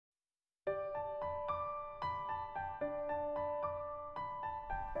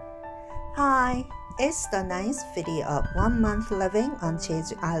Hi, it's the ninth video of 1 month living on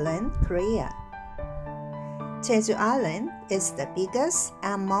Jeju Island, Korea. Jeju Island is the biggest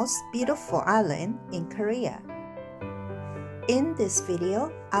and most beautiful island in Korea. In this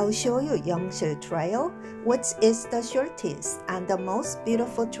video, I'll show you Youngsil Trail, which is the shortest and the most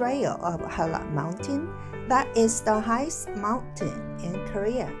beautiful trail of Halla Mountain, that is the highest mountain in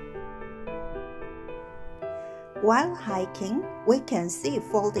Korea. While hiking, we can see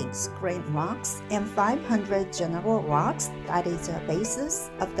folding screen rocks and 500 general rocks, that is the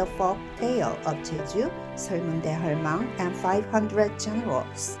basis of the folk tale of Jeju, 설문대 할망, and 500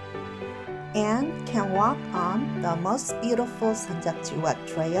 generals. And can walk on the most beautiful 산작지와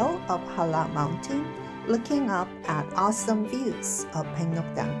trail of Halla Mountain, looking up at awesome views of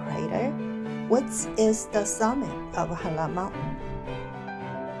백록당 crater, which is the summit of Halla Mountain.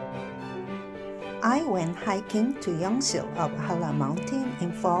 I went hiking to Youngsil of Halla Mountain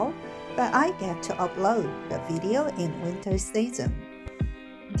in fall, but I get to upload the video in winter season.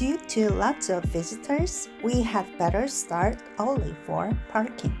 Due to lots of visitors, we had better start early for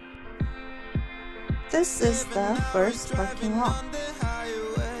parking. This is the first parking lot.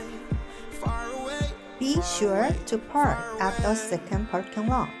 Be sure to park at the second parking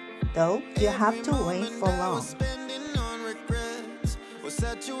lot, though you have to wait for long.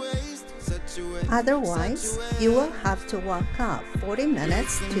 Otherwise, you will have to walk up 40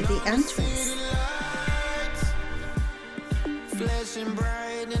 minutes to the entrance. Flashing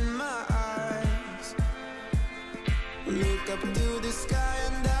bright in my eyes. Look up to the sky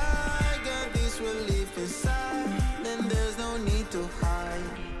and I got this relief inside. Then there's no need to hide.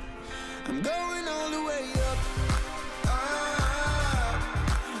 I'm going all the way up.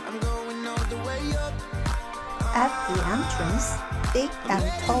 I'm going all the way up. At the entrance, big and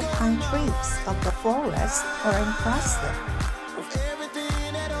tall pine trees of the forest are impressive.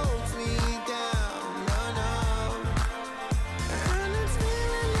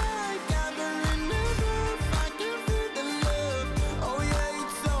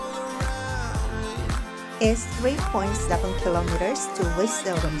 It's 3.7 kilometers to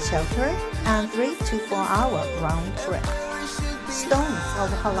Youngsil shelter and 3 to 4 hour round trip. Stones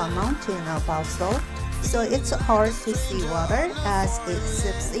of Halla Mountain are about soft, so it's hard to see water as it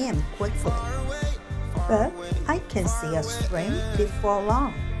seeps in quickly. But I can see a stream before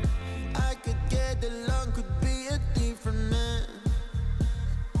long.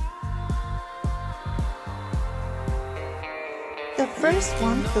 The first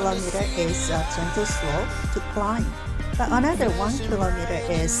 1 kilometer is a gentle slope to climb, but another 1 kilometer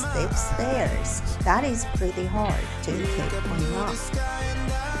is steep stairs. That is pretty hard to keep going up.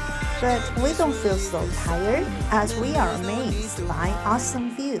 But we don't feel so tired as we are amazed by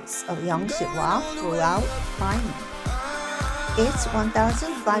awesome views of Youngsil throughout climbing. It's 1,500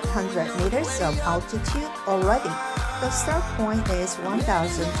 meters of altitude already. The start point is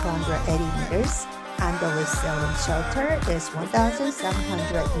 1,280 meters and the Youngsil shelter is 1,700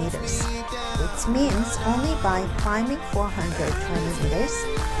 meters, which means only by climbing 420 meters,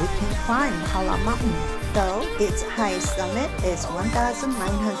 we can climb Halla Mountain, though its highest summit is 1,915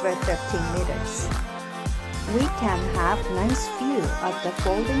 meters. We can have nice view of the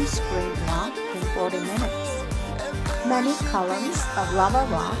folding screen rock in 40 minutes. Many columns of lava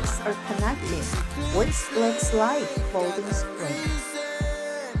rocks are connected, which looks like folding screens.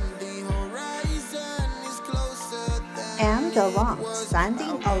 And the rocks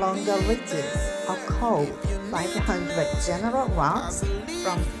standing along the ridges are called 500 general rocks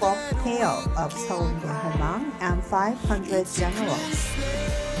from folk tale of 설문대 할망 and 500 generals.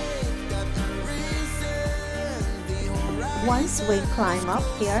 Once we climb up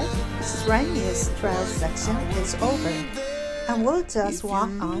here, the strenuous trail section is over, and we'll just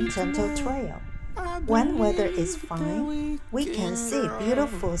walk on gentle trail. When weather is fine, we can see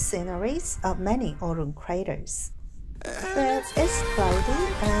beautiful sceneries of many autumn craters. But it's cloudy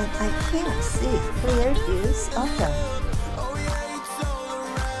and I can't see clear views of them.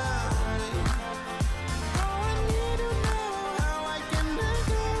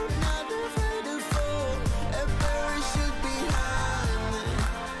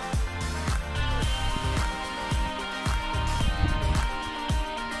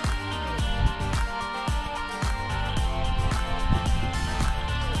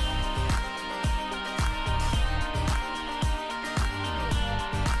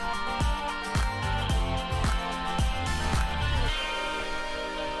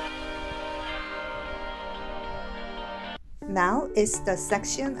 Now is the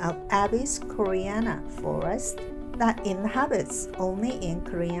section of Abyss Koreana forest that inhabits only in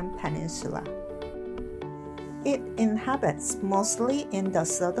Korean peninsula. It inhabits mostly in the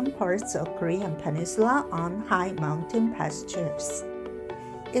southern parts of Korean peninsula on high mountain pastures.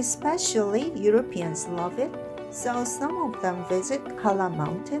 Especially Europeans love it, so some of them visit Halla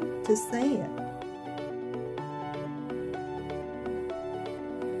mountain to see it.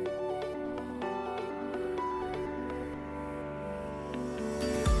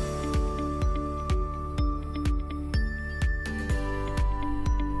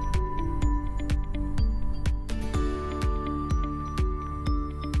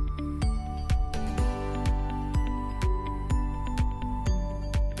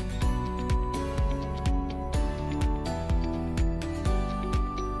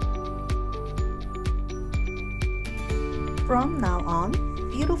 From now on,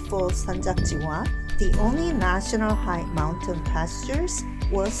 beautiful Sanjakjiwa, the only national high mountain pastures,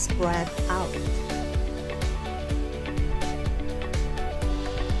 will spread out.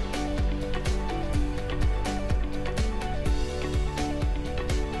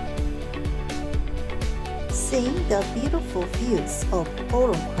 Seeing the beautiful views of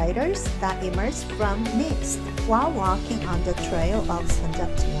autumn craters that emerge from mist while walking on the trail of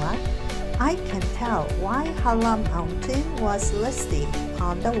Sanjakjiwa, I can tell why Halla Mountain was listed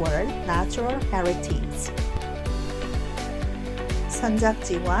on the World Natural Heritage.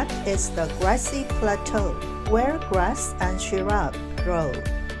 Sanjakjiwat is the grassy plateau where grass and shrub grow.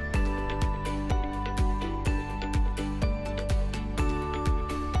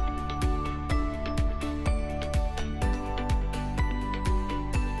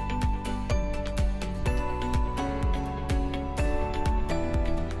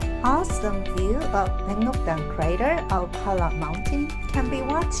 Awesome view of Baeknokdang crater of Halla Mountain can be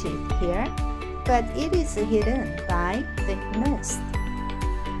watched here, but it is hidden by thick mist.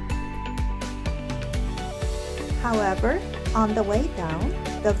 However, on the way down,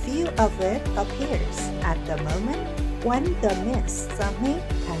 the view of it appears at the moment when the mist summit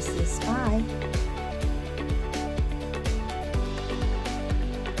passes by.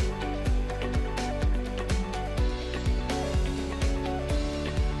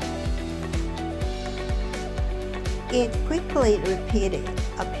 It quickly repeated,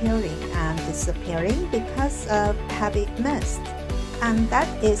 appearing and disappearing because of heavy mist, and that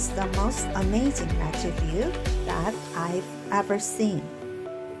is the most amazing nature view that I've ever seen.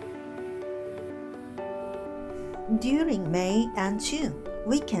 During May and June,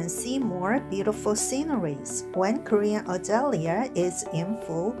 we can see more beautiful sceneries when Korean azalea is in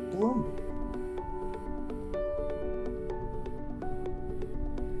full bloom.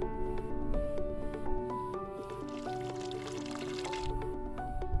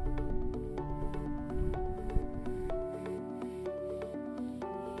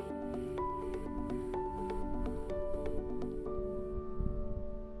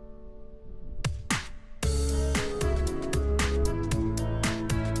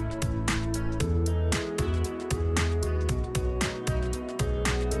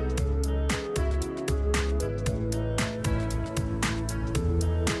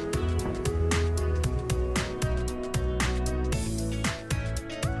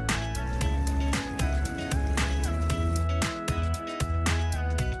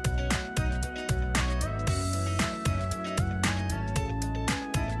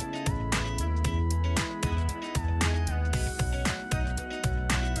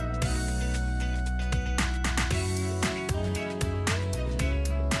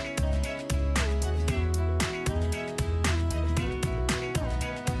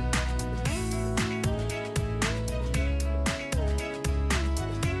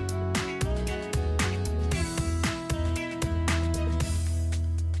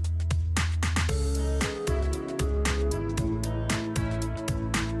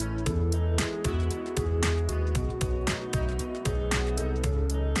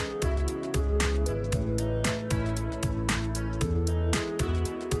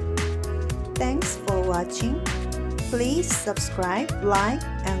 Thanks for watching. Please subscribe, like,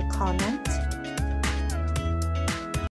 and comment.